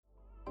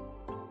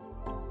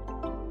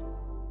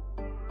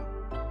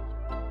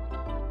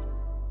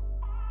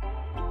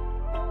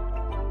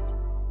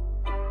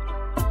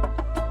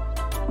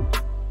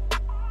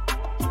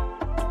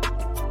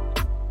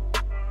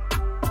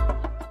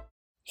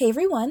Hey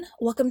everyone,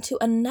 welcome to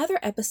another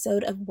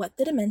episode of What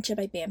the Dementia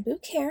by Bamboo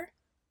Care.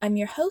 I'm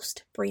your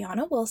host,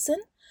 Brianna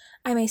Wilson.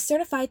 I'm a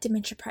certified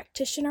dementia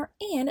practitioner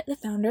and the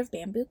founder of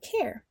Bamboo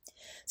Care.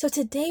 So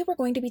today we're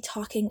going to be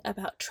talking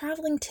about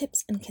traveling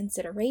tips and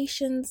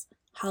considerations,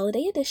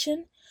 holiday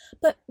edition,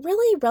 but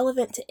really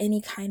relevant to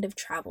any kind of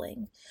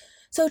traveling.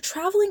 So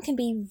traveling can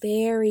be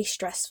very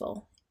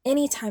stressful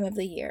any time of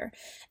the year,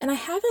 and I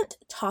haven't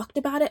talked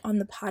about it on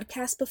the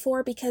podcast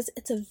before because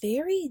it's a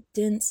very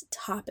dense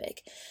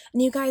topic,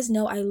 and you guys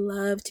know I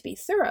love to be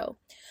thorough,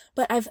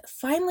 but I've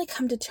finally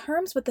come to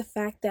terms with the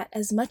fact that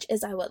as much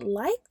as I would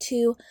like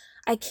to,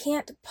 I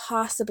can't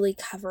possibly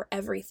cover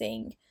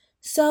everything.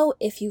 So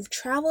if you've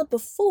traveled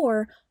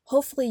before,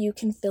 hopefully you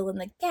can fill in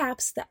the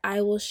gaps that I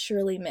will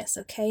surely miss,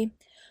 okay?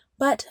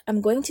 But I'm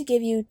going to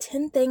give you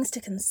 10 things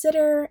to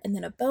consider and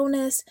then a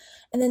bonus,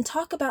 and then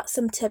talk about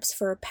some tips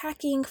for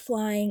packing,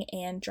 flying,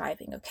 and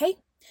driving, okay?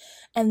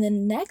 And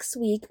then next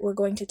week, we're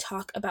going to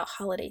talk about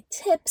holiday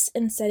tips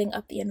and setting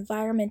up the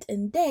environment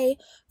and day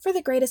for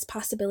the greatest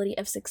possibility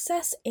of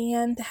success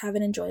and to have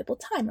an enjoyable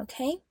time,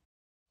 okay?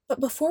 But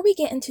before we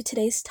get into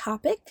today's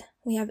topic,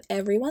 we have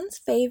everyone's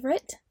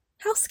favorite,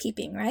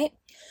 housekeeping, right?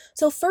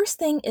 So first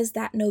thing is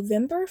that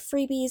November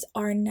freebies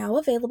are now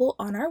available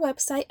on our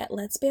website at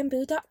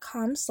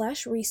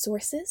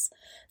letsbamboo.com/resources.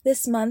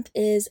 This month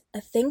is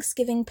a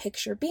Thanksgiving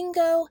picture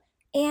bingo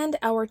and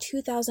our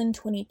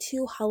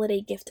 2022 holiday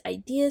gift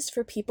ideas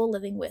for people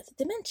living with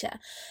dementia.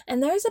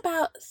 And there's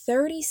about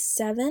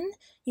 37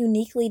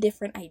 uniquely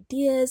different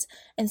ideas.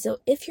 And so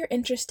if you're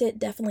interested,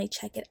 definitely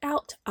check it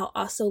out. I'll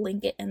also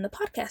link it in the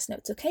podcast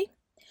notes, okay?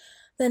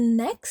 The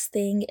next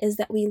thing is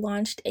that we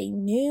launched a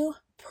new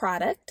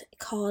product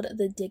called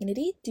the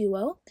Dignity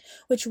Duo,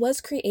 which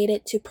was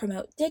created to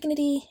promote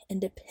dignity,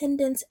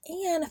 independence,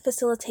 and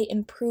facilitate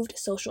improved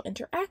social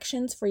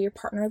interactions for your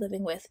partner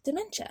living with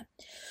dementia.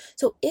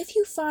 So if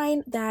you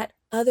find that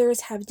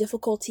others have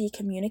difficulty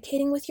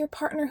communicating with your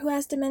partner who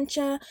has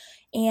dementia,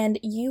 and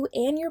you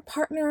and your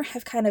partner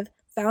have kind of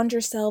found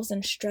yourselves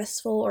in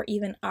stressful or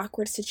even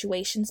awkward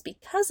situations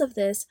because of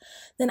this,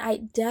 then I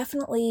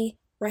definitely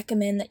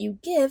recommend that you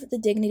give the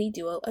Dignity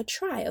Duo a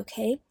try,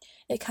 okay?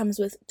 It comes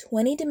with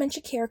 20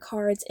 dementia care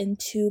cards and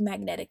 2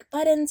 magnetic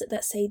buttons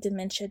that say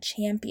Dementia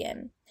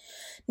Champion.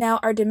 Now,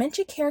 our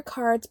dementia care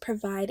cards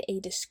provide a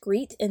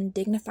discreet and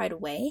dignified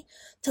way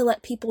to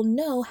let people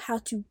know how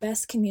to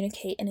best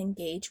communicate and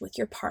engage with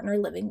your partner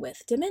living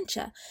with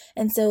dementia.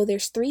 And so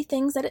there's 3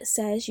 things that it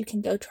says. You can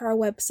go to our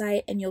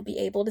website and you'll be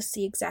able to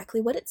see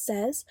exactly what it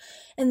says.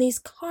 And these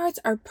cards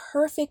are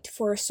perfect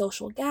for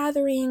social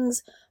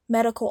gatherings,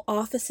 medical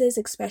offices,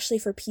 especially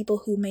for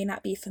people who may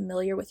not be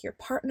familiar with your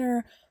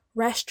partner,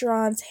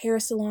 restaurants, hair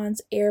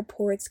salons,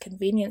 airports,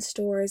 convenience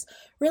stores,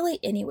 really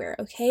anywhere,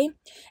 okay?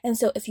 And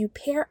so if you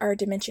pair our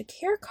dementia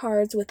care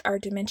cards with our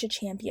Dementia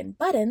Champion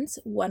buttons,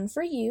 one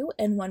for you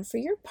and one for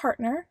your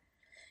partner,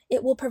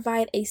 it will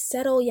provide a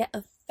subtle yet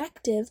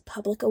effective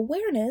public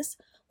awareness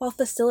while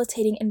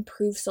facilitating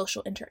improved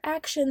social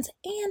interactions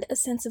and a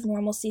sense of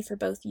normalcy for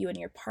both you and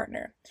your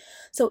partner.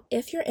 So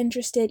if you're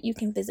interested, you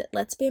can visit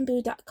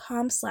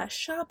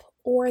letsbamboo.com/shop,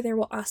 or there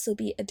will also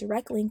be a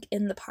direct link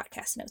in the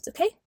podcast notes,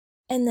 okay?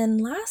 And then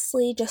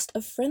lastly, just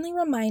a friendly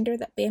reminder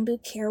that Bamboo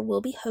Care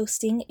will be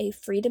hosting a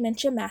free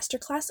dementia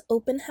masterclass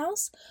open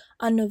house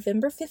on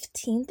November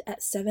 15th at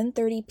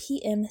 7:30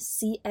 p.m.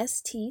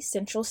 CST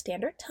Central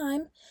Standard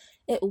Time.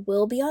 It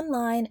will be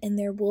online, and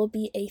there will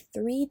be a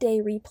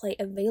 3-day replay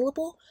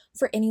available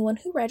for anyone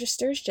who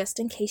registers, just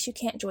in case you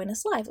can't join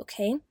us live,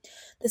 okay?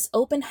 This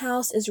open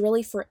house is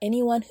really for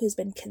anyone who's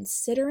been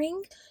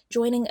considering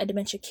joining a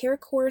dementia care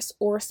course,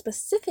 or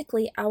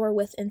specifically our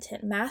With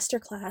Intent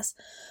Masterclass,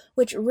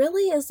 which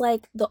really is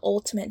like the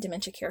ultimate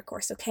dementia care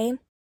course, okay?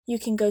 You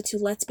can go to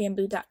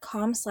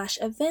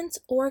letsbamboo.com/events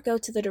or go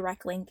to the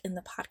direct link in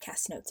the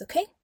podcast notes,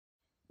 okay?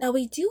 Now,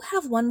 we do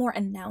have one more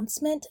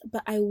announcement,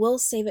 but I will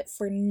save it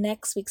for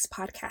next week's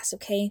podcast,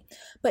 okay?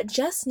 But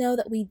just know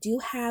that we do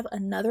have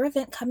another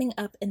event coming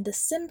up in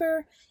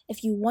December.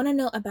 If you want to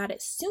know about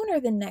it sooner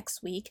than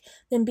next week,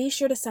 then be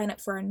sure to sign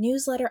up for our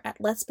newsletter at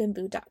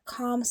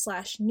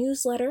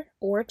letsbamboo.com/newsletter,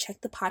 or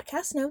check the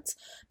podcast notes,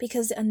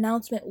 because the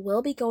announcement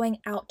will be going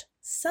out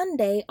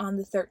Sunday on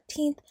the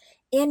 13th,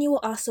 and you will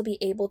also be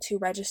able to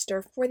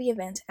register for the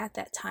event at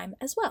that time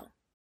as well.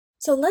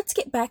 So let's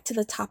get back to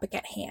the topic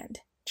at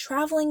hand.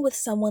 Traveling with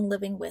someone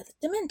living with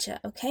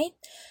dementia, okay?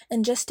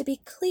 And just to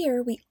be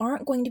clear, we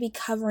aren't going to be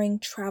covering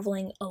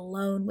traveling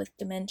alone with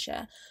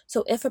dementia.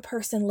 So if a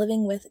person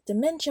living with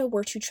dementia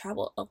were to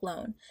travel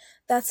alone,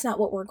 that's not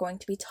what we're going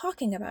to be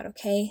talking about,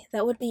 okay?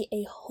 That would be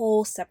a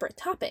whole separate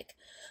topic.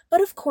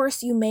 But of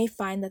course, you may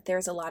find that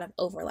there's a lot of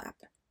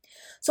overlap.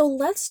 So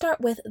let's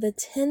start with the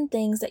 10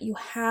 things that you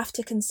have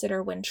to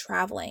consider when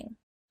traveling.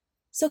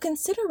 So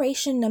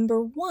consideration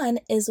number 1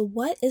 is,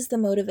 what is the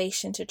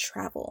motivation to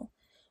travel?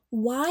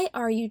 Why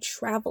are you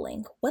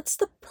traveling? What's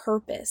the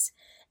purpose?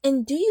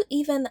 And do you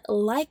even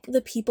like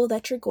the people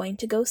that you're going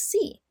to go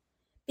see?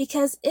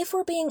 Because if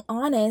we're being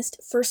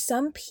honest, for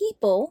some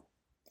people,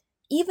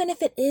 even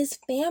if it is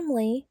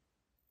family,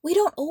 we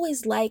don't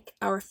always like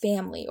our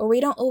family, or we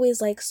don't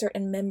always like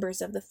certain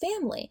members of the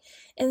family.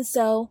 And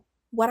so,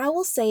 what I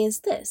will say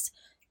is this: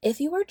 if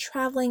you are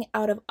traveling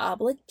out of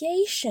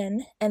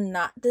obligation and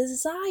not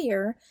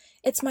desire,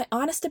 it's my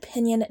honest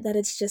opinion that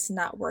it's just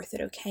not worth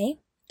it, okay?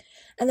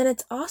 And then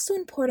it's also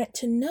important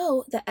to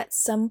know that at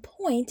some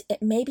point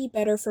it may be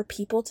better for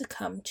people to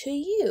come to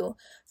you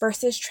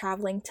versus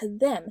traveling to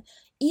them,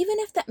 even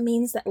if that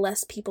means that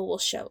less people will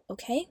show,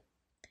 okay?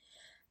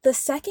 The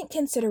second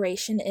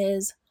consideration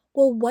is,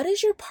 well, what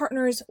is your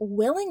partner's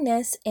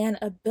willingness and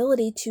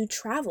ability to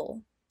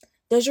travel?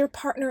 Does your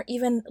partner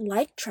even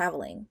like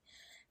traveling?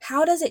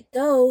 How does it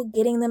go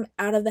getting them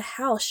out of the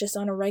house just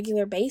on a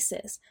regular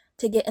basis,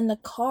 to get in the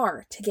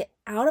car, to get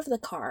out of the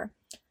car?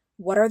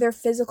 What are their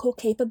physical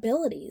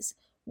capabilities?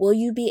 Will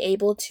you be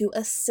able to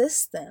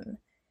assist them?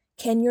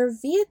 Can your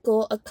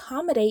vehicle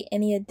accommodate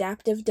any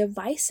adaptive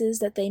devices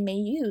that they may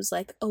use,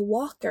 like a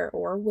walker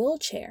or a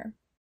wheelchair?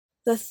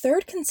 The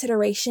third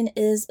consideration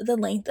is the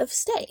length of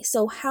stay.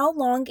 So, how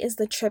long is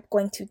the trip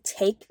going to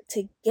take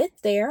to get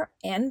there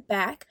and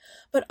back?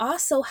 But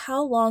also,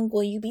 how long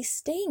will you be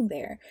staying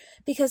there?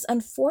 Because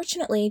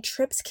unfortunately,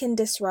 trips can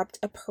disrupt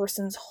a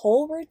person's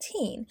whole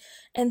routine.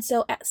 And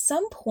so, at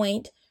some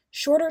point,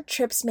 shorter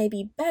trips may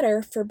be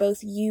better for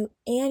both you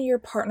and your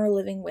partner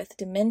living with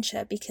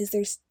dementia, because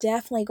there's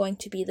definitely going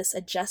to be this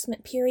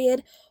adjustment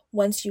period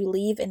once you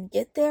leave and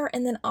get there,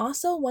 and then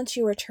also once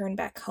you return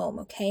back home,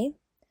 okay?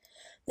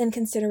 Then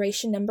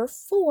consideration number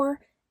 4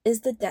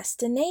 is the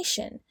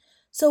destination.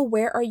 So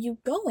where are you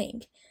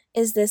going?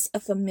 Is this a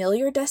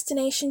familiar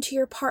destination to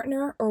your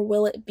partner, or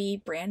will it be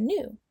brand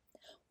new?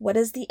 What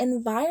is the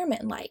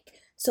environment like?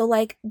 So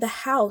like the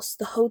house,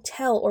 the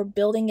hotel, or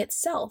building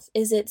itself,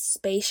 is it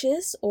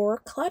spacious or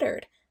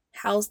cluttered?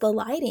 How's the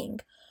lighting?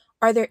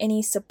 Are there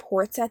any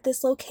supports at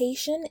this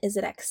location? Is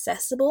it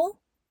accessible?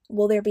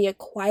 Will there be a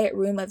quiet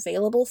room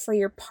available for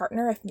your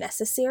partner if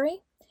necessary?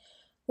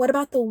 What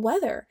about the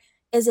weather?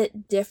 Is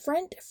it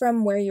different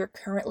from where you're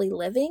currently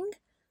living?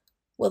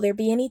 Will there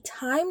be any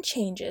time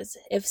changes?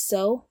 If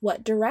so,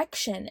 what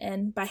direction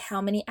and by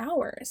how many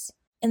hours?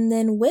 And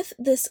then with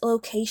this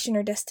location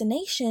or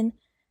destination,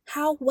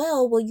 how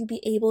well will you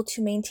be able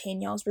to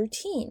maintain y'all's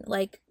routine,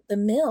 like the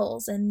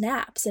meals and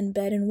naps and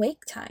bed and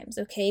wake times,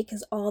 okay?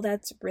 Because all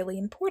that's really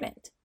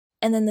important.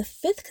 And then the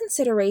fifth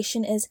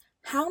consideration is,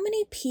 how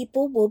many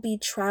people will be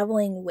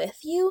traveling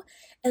with you,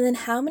 and then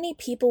how many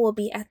people will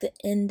be at the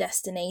end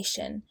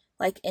destination,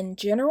 like in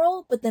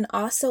general, but then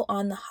also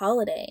on the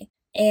holiday.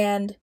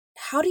 And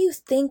how do you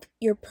think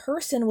your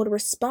person would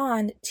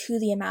respond to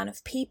the amount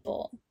of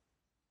people,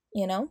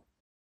 you know?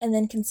 And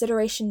then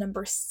consideration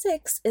number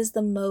 6 is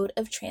the mode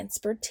of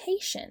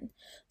transportation.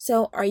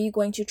 So are you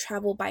going to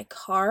travel by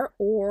car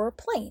or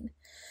plane?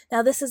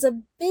 Now this is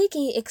a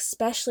biggie,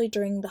 especially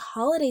during the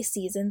holiday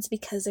seasons,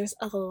 because there's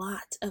a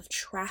lot of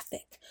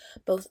traffic,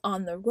 both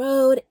on the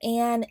road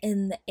and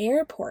in the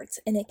airports,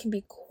 and it can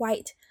be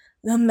quite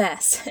the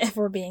mess, if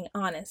we're being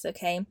honest,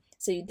 okay?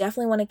 So you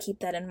definitely want to keep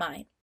that in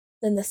mind.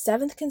 Then the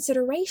 7th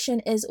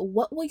consideration is,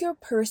 what will your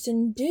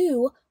person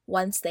do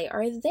once they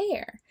are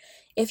there?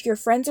 If your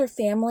friends or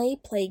family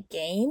play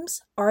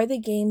games, are the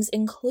games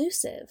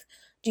inclusive?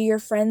 Do your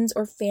friends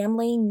or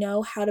family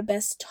know how to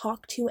best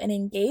talk to and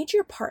engage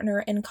your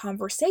partner in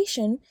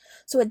conversation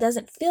so it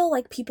doesn't feel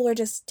like people are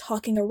just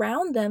talking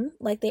around them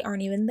like they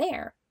aren't even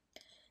there?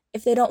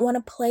 If they don't want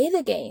to play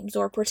the games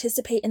or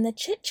participate in the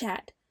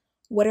chit-chat,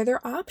 what are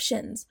their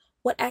options?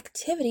 What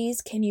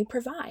activities can you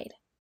provide?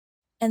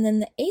 And then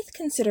the 8th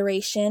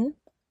consideration,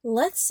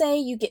 let's say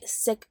you get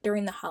sick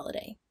during the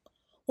holiday.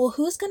 Well,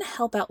 who's going to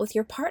help out with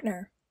your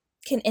partner?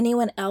 Can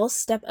anyone else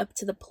step up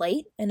to the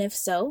plate? And if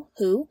so,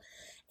 who?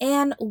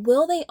 And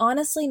will they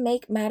honestly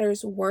make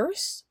matters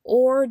worse?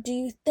 Or do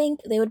you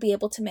think they would be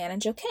able to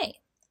manage okay?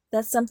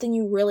 That's something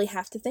you really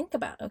have to think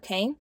about,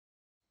 okay?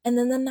 And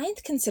then the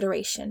 9th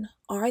consideration,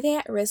 are they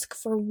at risk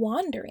for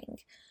wandering?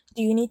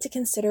 Do you need to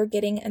consider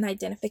getting an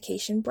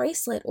identification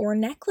bracelet or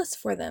necklace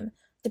for them,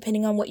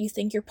 depending on what you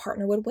think your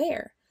partner would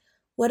wear?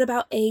 What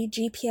about a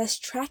GPS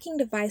tracking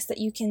device that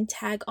you can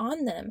tag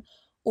on them,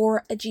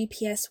 or a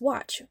GPS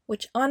watch,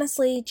 which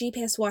honestly,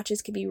 GPS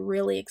watches can be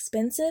really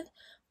expensive,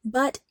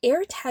 but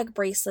AirTag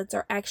bracelets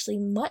are actually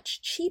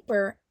much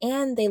cheaper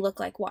and they look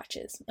like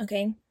watches,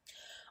 okay?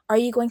 Are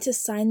you going to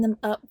sign them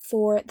up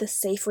for the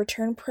Safe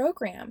Return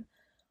program?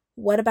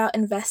 What about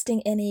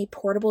investing in a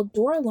portable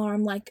door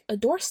alarm like a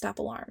doorstop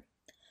alarm?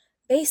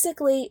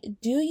 Basically,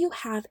 do you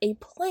have a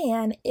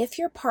plan if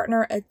your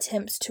partner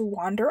attempts to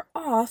wander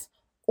off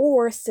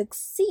or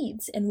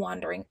succeeds in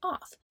wandering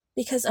off?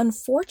 Because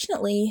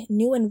unfortunately,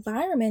 new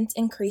environments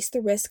increase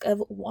the risk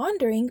of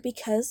wandering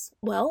because,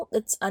 well,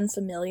 it's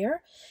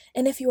unfamiliar.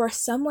 And if you are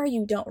somewhere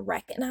you don't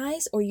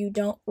recognize or you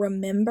don't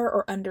remember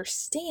or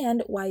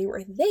understand why you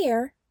were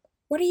there,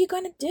 what are you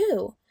going to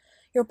do?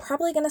 You're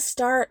probably going to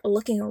start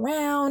looking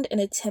around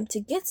and attempt to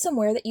get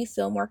somewhere that you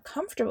feel more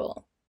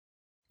comfortable.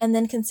 And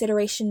then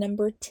consideration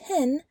number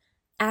 10,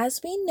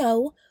 as we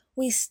know,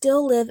 we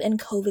still live in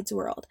COVID's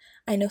world.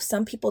 I know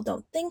some people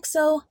don't think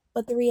so,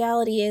 but the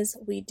reality is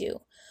we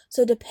do.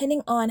 So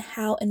depending on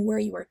how and where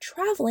you are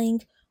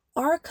traveling,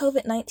 are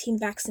COVID-19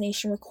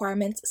 vaccination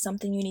requirements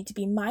something you need to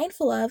be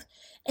mindful of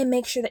and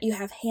make sure that you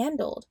have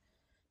handled?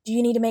 Do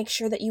you need to make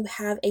sure that you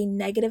have a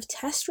negative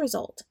test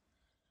result?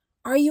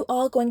 Are you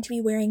all going to be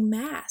wearing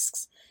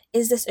masks?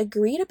 Is this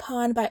agreed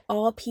upon by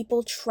all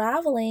people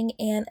traveling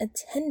and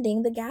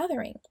attending the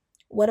gathering?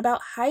 What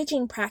about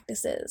hygiene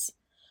practices?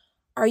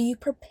 Are you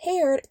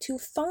prepared to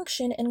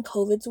function in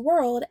COVID's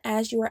world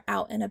as you are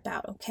out and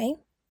about, okay?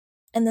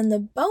 And then the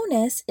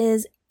bonus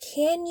is,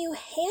 can you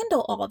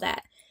handle all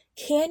that?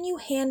 Can you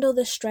handle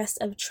the stress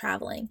of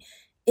traveling?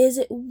 Is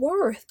it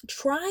worth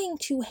trying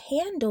to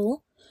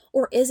handle,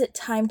 or is it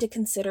time to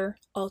consider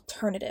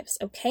alternatives,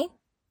 okay?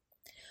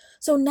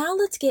 So now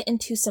let's get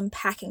into some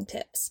packing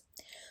tips.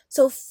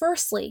 So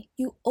firstly,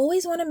 you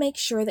always want to make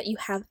sure that you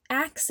have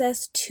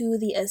access to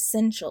the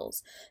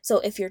essentials. So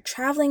if you're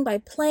traveling by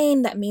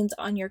plane, that means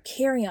on your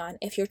carry-on.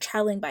 If you're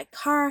traveling by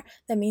car,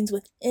 that means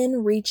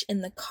within reach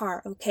in the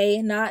car,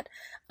 okay? Not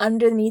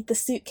underneath the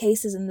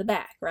suitcases in the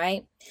back,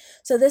 right?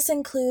 So this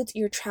includes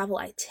your travel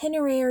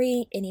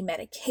itinerary, any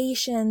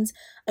medications,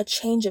 a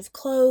change of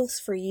clothes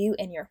for you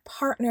and your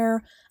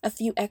partner, a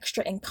few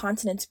extra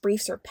incontinence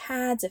briefs or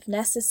pads if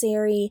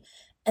necessary,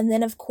 and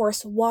then of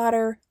course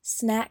water,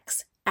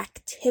 snacks,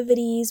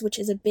 activities, which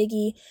is a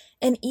biggie,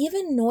 and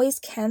even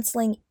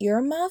noise-canceling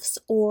earmuffs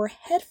or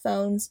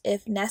headphones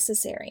if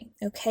necessary,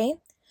 okay?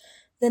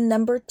 Then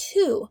number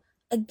 2,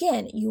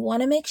 again, you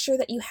want to make sure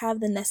that you have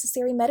the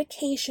necessary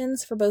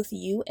medications for both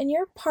you and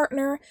your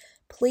partner.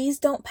 Please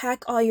don't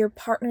pack all your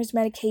partner's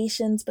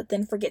medications, but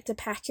then forget to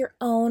pack your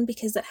own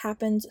because that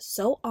happens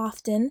so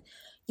often.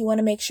 You want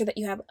to make sure that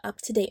you have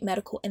up-to-date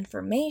medical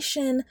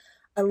information,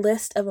 a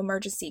list of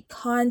emergency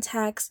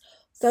contacts,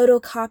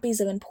 photocopies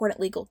of important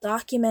legal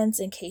documents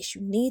in case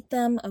you need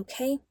them,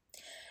 okay?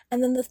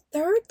 And then the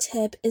third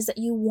tip is that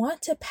you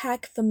want to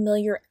pack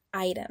familiar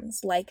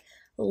items like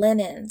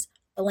linens,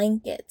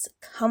 blankets,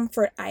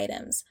 comfort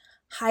items,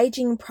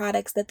 hygiene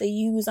products that they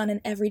use on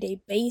an everyday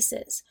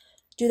basis.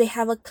 Do they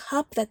have a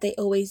cup that they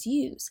always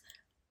use?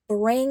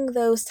 Bring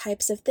those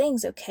types of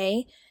things,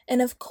 okay? And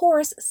of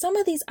course, some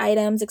of these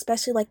items,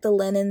 especially like the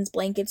linens,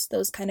 blankets,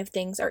 those kind of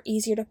things, are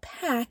easier to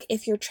pack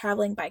if you're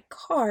traveling by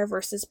car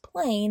versus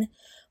plane,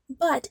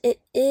 but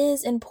it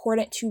is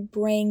important to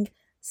bring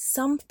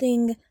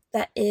something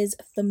that is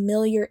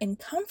familiar and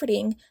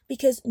comforting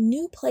because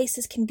new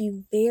places can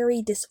be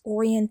very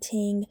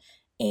disorienting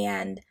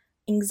and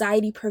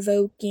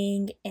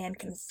anxiety-provoking and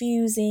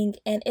confusing,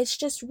 and it's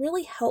just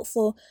really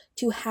helpful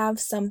to have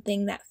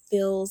something that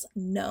feels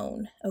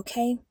known,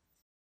 okay?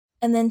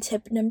 And then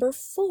tip number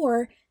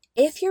 4,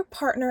 if your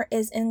partner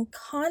is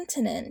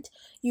incontinent,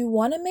 you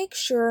want to make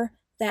sure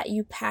that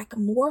you pack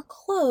more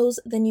clothes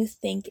than you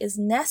think is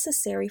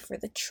necessary for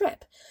the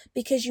trip,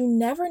 because you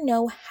never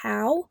know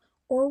how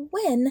or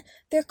when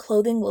their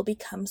clothing will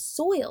become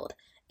soiled,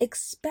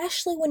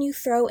 especially when you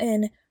throw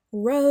in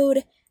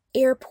road,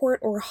 airport,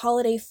 or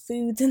holiday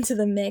foods into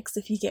the mix,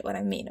 if you get what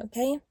I mean,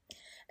 okay?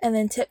 And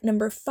then tip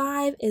number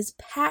 5 is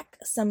pack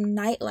some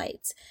night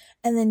lights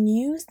and then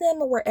use them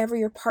wherever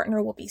your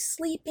partner will be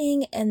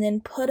sleeping, and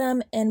then put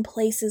them in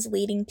places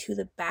leading to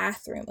the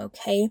bathroom,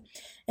 okay?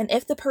 And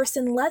if the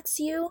person lets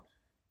you,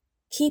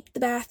 keep the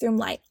bathroom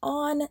light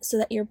on so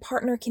that your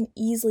partner can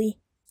easily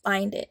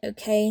find it,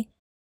 okay?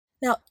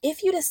 Now,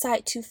 if you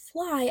decide to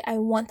fly, I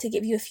want to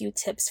give you a few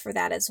tips for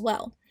that as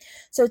well.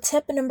 So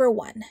tip number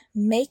 1,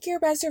 make your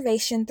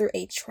reservation through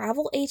a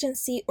travel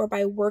agency or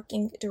by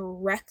working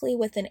directly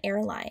with an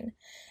airline.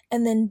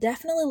 And then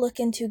definitely look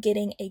into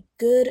getting a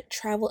good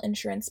travel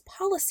insurance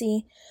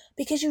policy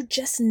because you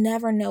just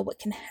never know what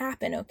can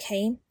happen,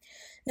 okay?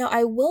 Now,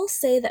 I will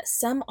say that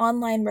some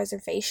online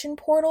reservation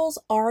portals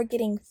are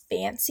getting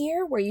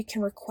fancier where you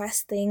can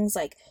request things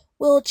like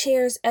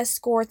wheelchairs,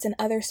 escorts, and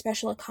other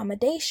special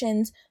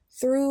accommodations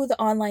through the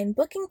online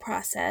booking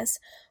process,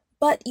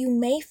 but you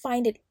may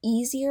find it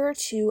easier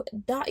to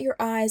dot your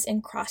I's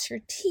and cross your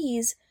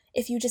T's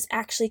if you just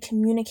actually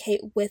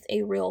communicate with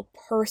a real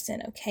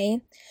person,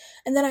 okay?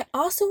 And then I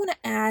also want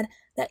to add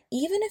that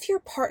even if your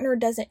partner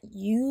doesn't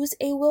use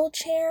a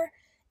wheelchair,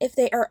 if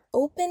they are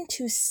open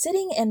to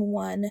sitting in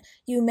one,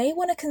 you may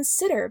want to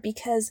consider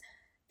because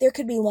there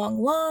could be long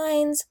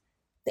lines,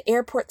 the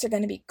airports are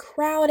going to be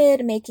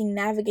crowded, making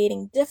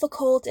navigating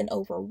difficult and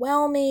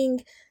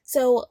overwhelming.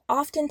 So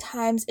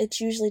oftentimes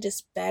it's usually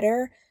just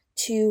better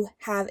to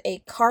have a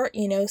cart.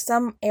 You know,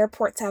 some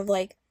airports have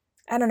like,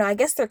 I don't know, I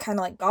guess they're kind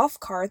of like golf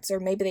carts, or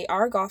maybe they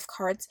are golf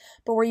carts,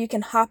 but where you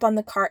can hop on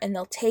the cart and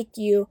they'll take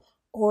you,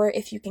 or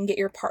if you can get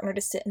your partner to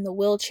sit in the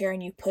wheelchair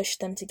and you push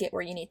them to get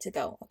where you need to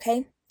go,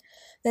 okay?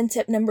 Then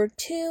tip number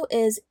 2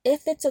 is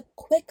if it's a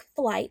quick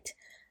flight,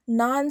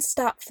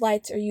 non-stop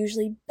flights are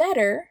usually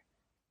better,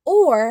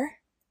 or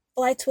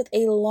flights with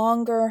a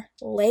longer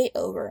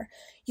layover.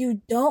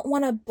 You don't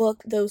want to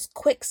book those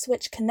quick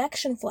switch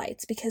connection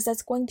flights because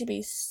that's going to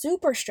be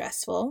super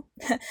stressful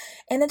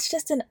and it's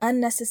just an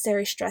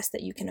unnecessary stress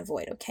that you can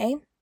avoid, okay?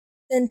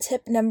 Then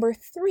tip number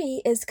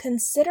 3 is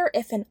consider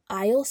if an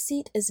aisle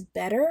seat is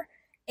better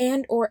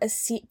and or a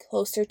seat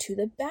closer to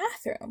the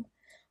bathroom?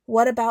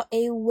 What about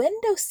a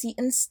window seat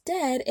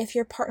instead if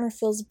your partner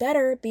feels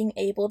better being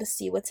able to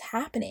see what's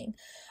happening?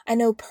 I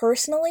know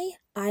personally,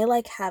 I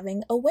like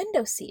having a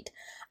window seat.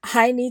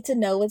 I need to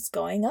know what's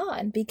going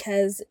on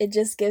because it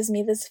just gives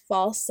me this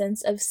false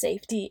sense of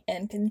safety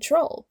and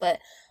control. But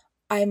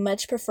I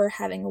much prefer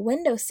having a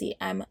window seat.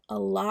 I'm a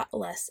lot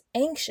less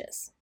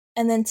anxious.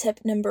 And then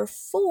tip number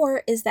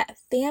 4 is that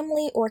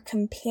family or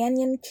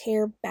companion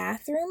care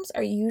bathrooms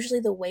are usually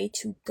the way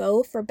to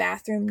go for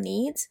bathroom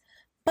needs.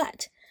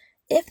 But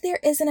if there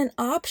isn't an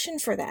option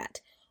for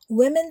that,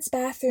 women's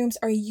bathrooms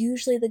are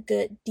usually the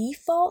good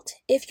default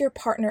if your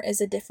partner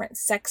is a different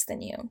sex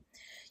than you.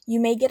 You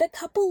may get a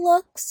couple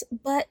looks,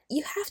 but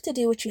you have to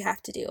do what you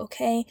have to do,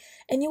 okay?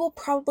 And you will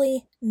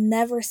probably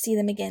never see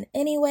them again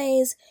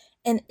anyways.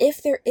 And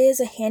if there is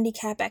a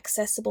handicap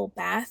accessible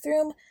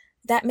bathroom,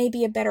 that may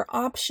be a better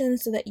option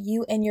so that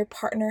you and your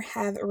partner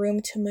have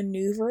room to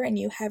maneuver and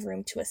you have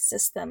room to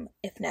assist them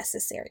if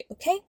necessary,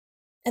 okay?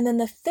 And then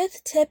the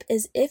 5th tip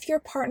is if your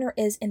partner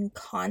is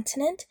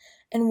incontinent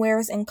and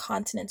wears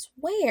incontinence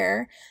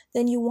wear,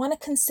 then you want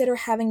to consider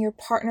having your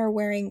partner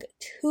wearing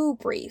 2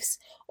 briefs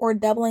or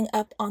doubling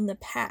up on the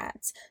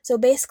pads. So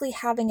basically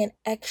having an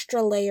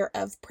extra layer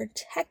of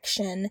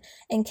protection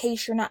in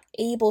case you're not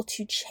able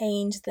to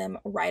change them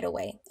right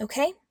away,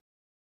 okay?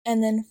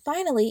 And then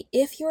finally,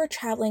 if you are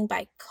traveling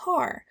by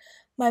car,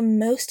 my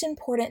most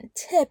important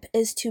tip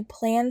is to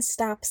plan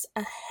stops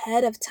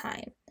ahead of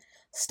time.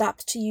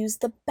 Stops to use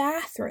the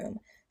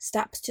bathroom,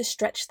 stops to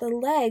stretch the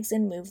legs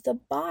and move the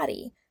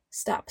body,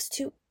 stops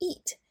to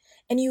eat.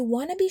 And you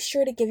want to be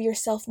sure to give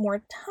yourself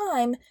more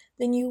time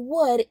than you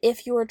would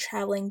if you were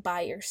traveling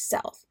by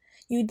yourself.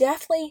 You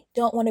definitely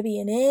don't want to be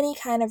in any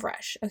kind of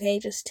rush, okay?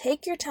 Just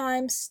take your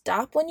time,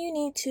 stop when you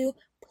need to,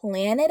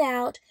 plan it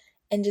out,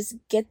 and just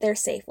get there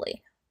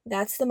safely.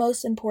 That's the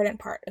most important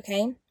part,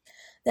 okay?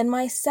 Then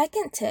my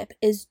second tip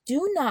is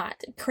do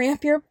not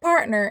cramp your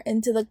partner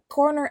into the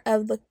corner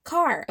of the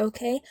car,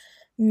 okay?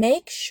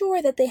 Make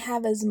sure that they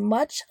have as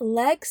much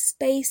leg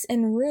space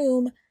and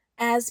room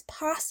as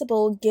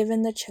possible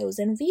given the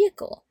chosen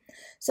vehicle.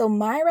 So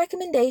my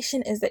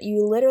recommendation is that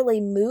you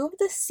literally move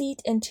the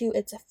seat into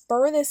its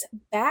furthest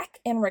back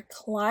and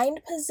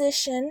reclined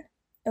position,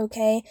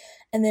 okay?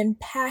 And then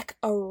pack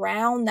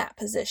around that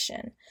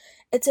position.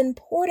 It's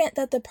important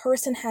that the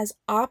person has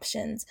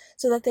options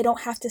so that they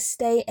don't have to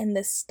stay in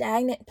the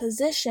stagnant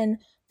position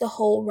the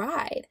whole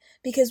ride.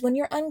 Because when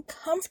you're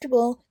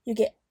uncomfortable, you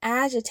get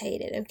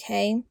agitated,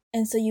 okay?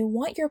 And so you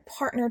want your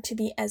partner to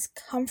be as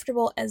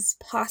comfortable as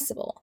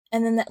possible.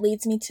 And then that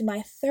leads me to my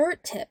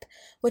 3rd tip,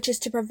 which is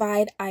to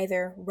provide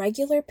either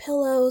regular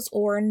pillows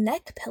or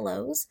neck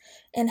pillows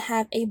and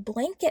have a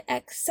blanket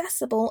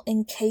accessible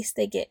in case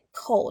they get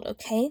cold,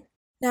 okay?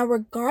 Now,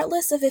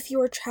 regardless of if you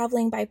are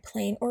traveling by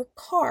plane or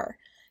car,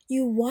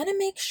 you want to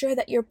make sure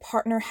that your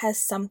partner has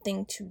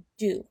something to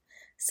do,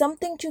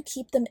 something to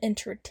keep them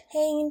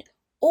entertained,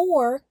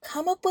 or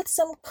come up with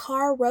some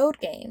car road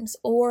games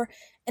or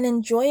an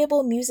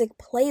enjoyable music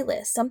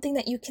playlist, something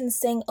that you can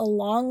sing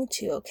along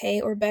to, okay?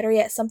 Or better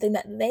yet, something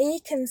that they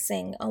can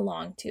sing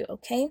along to,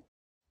 okay?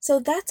 So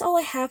that's all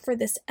I have for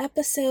this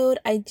episode.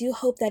 I do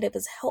hope that it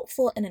was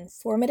helpful and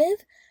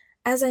informative.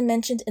 As I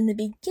mentioned in the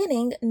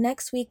beginning,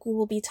 next week we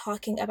will be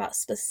talking about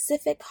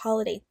specific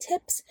holiday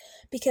tips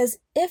because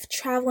if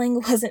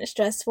traveling wasn't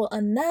stressful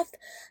enough,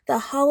 the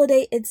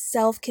holiday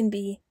itself can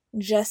be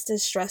just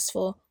as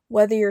stressful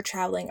whether you're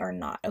traveling or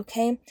not,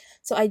 okay?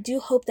 So I do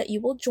hope that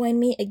you will join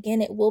me.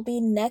 Again, it will be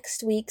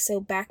next week,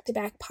 so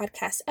back-to-back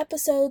podcast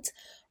episodes.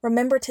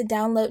 Remember to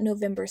download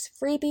November's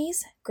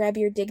freebies, grab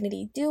your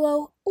Dignity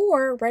Duo,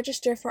 or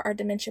register for our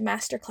Dementia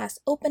Masterclass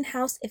Open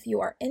House if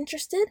you are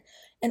interested,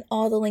 and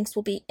all the links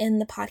will be in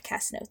the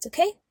podcast notes,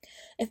 okay?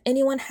 If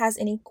anyone has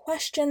any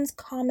questions,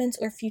 comments,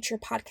 or future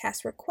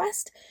podcast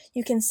requests,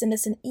 you can send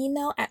us an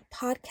email at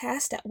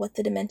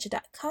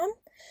podcast@whatthedementia.com.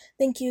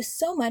 Thank you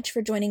so much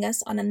for joining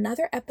us on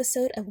another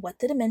episode of What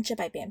the Dementia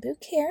by Bamboo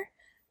Care.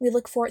 We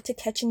look forward to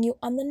catching you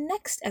on the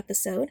next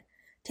episode.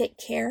 Take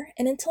care,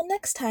 and until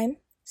next time,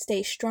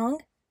 stay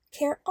strong,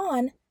 care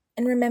on,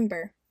 and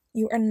remember,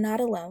 you are not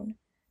alone.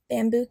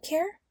 Bamboo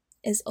Care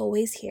is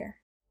always here.